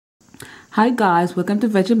Hi guys, welcome to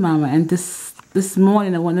Veggie Mama, and this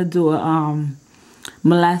morning I want to do a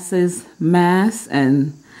molasses mask,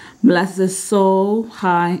 and molasses is so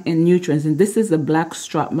high in nutrients, and this is the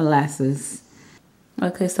blackstrap molasses.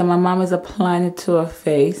 Okay, so my mom is applying it to her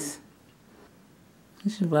face.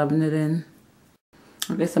 She's rubbing it in.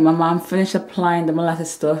 Okay, so my mom finished applying the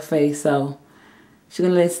molasses to her face, so she's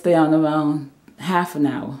gonna let it stay on around half an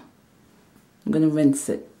hour. I'm gonna rinse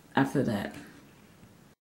it after that.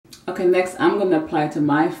 Okay, next I'm going to apply it to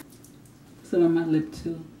some of my lip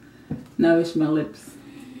too. Nourish my lips.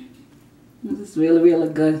 This is really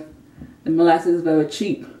good. The molasses is very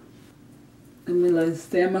cheap. I'm going to let it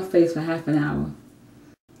stay on my face for half an hour.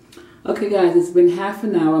 Okay guys, it's been half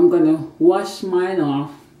an hour. I'm going to wash mine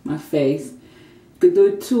off, my face. You could do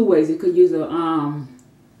it two ways. You could use a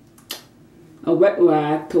wet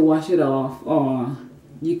rag to wash it off, or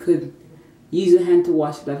you could use your hand to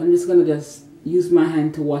wash it off. I'm just going to use my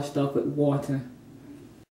hand to wash it off with water.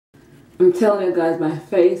 I'm telling you guys, my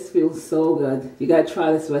face feels so good. You gotta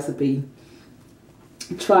try this recipe.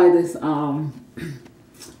 Try this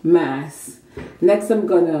mask. Next I'm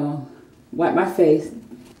gonna wipe my face.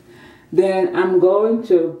 Then I'm going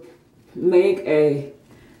to make a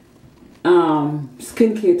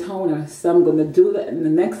skincare toner. So I'm gonna do that in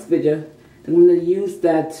the next video. I'm gonna use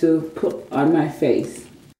that to put on my face.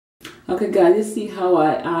 Okay guys, you see how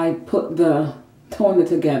I put the toner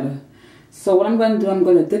together. So what I'm going to do, I'm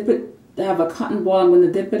going to dip it, I have a cotton ball, I'm going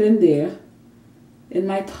to dip it in there, in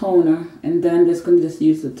my toner, and then I'm just going to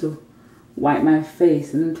use it to wipe my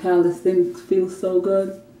face. And until this thing feels so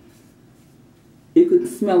good, you can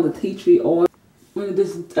smell the tea tree oil. I do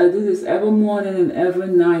this every morning and every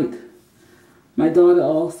night. My daughter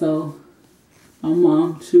also, my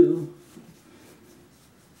mom too.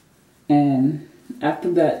 And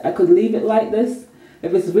after that, I could leave it like this.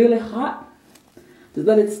 If it's really hot, just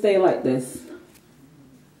let it stay like this.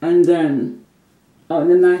 And then, in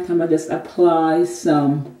the nighttime, I just apply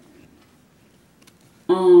some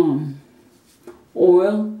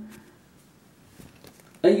oil.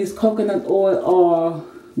 I use coconut oil or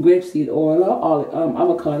grapeseed oil or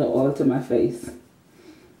avocado oil to my face.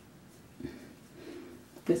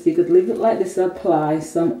 Because you could leave it like this, apply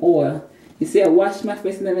some oil. You see, I washed my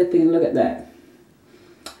face and everything, look at that.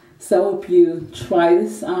 So I hope you try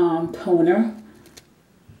this toner.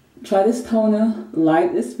 Try this toner,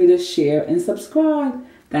 like this video, share, and subscribe.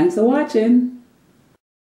 Thanks for watching.